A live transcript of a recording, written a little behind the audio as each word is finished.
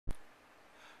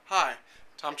Hi,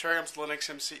 Tom Cherryham's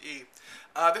LinuxMCE.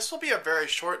 This will be a very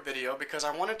short video because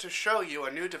I wanted to show you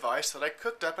a new device that I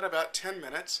cooked up in about 10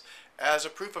 minutes as a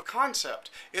proof of concept.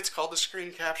 It's called the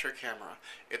screen capture camera.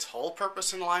 Its whole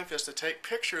purpose in life is to take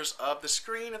pictures of the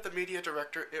screen of the media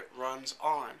director it runs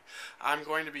on. I'm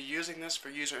going to be using this for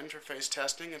user interface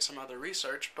testing and some other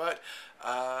research, but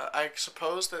I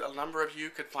suppose that a number of you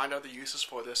could find other uses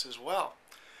for this as well.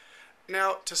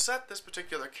 Now, to set this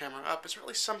particular camera up, it's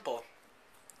really simple.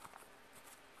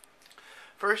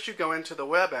 First, you go into the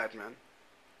web admin.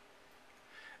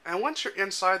 And once you're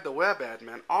inside the web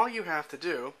admin, all you have to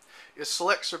do is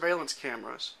select surveillance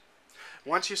cameras.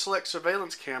 Once you select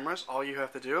surveillance cameras, all you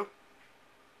have to do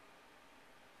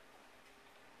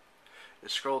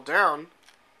is scroll down,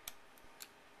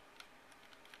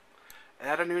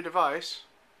 add a new device,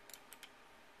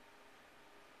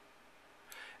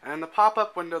 and in the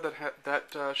pop-up window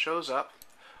that shows up,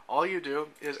 all you do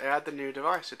is add the new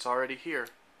device. It's already here.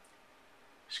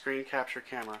 Screen capture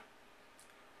camera.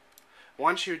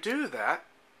 Once you do that,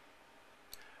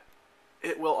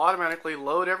 it will automatically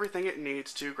load everything it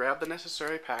needs to, grab the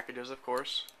necessary packages, of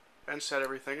course, and set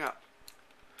everything up.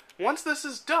 Once this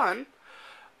is done,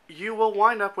 you will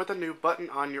wind up with a new button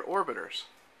on your orbiters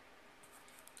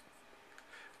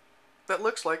that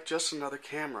looks like just another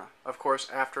camera, of course,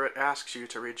 after it asks you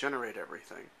to regenerate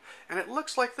everything. And it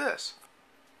looks like this.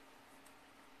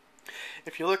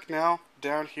 If you look now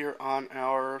down here on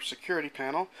our security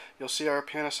panel, you'll see our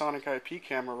Panasonic IP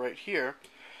camera right here,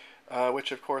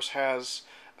 which of course has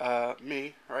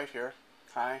me right here.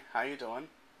 Hi, how you doing?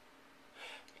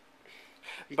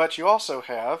 But you also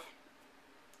have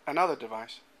another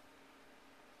device,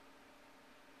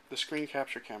 the screen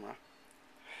capture camera.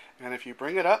 And if you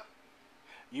bring it up,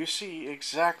 you see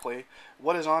exactly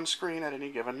what is on screen at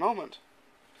any given moment.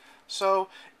 So,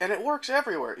 and it works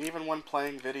everywhere, even when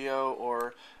playing video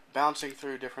or bouncing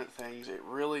through different things. It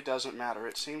really doesn't matter.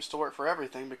 It seems to work for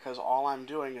everything because all I'm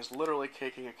doing is literally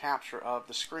taking a capture of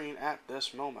the screen at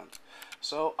this moment.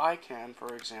 So I can,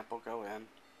 for example, go in.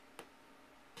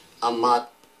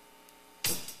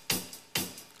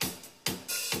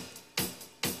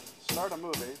 Start a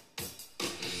movie.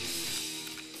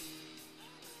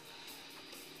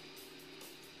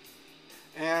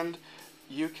 And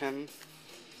you can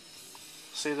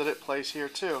see that it plays here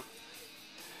too.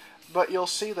 But you'll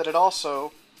see that it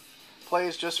also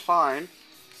plays just fine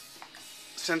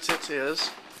since it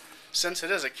is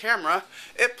a camera.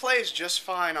 It plays just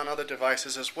fine on other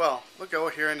devices as well. We'll go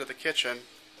here into the kitchen.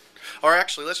 Or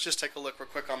actually, let's just take a look real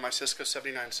quick on my Cisco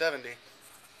 7970.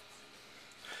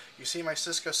 You see my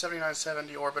Cisco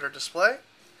 7970 orbiter display.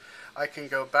 I can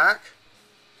go back.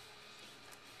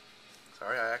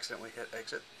 Sorry, I accidentally hit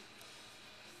exit.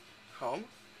 Home.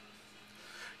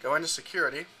 Go into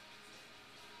security,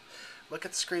 look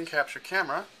at the screen capture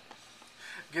camera,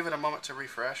 give it a moment to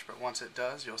refresh, but once it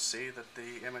does, you'll see that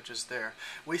the image is there.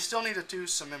 We still need to do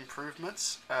some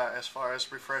improvements as far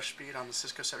as refresh speed on the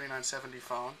Cisco 7970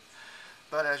 phone,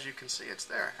 but as you can see, it's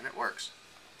there and it works.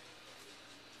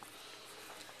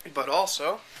 But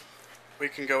also, we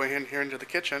can go in here into the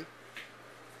kitchen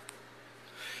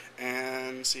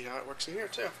and see how it works in here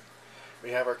too.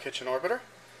 We have our kitchen orbiter.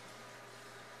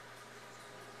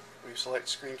 We select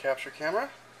screen capture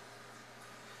camera,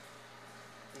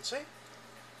 and see,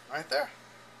 right there.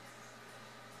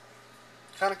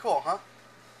 Kind of cool, huh?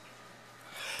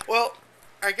 Well,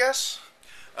 I guess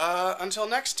until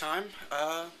next time,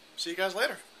 see you guys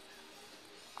later.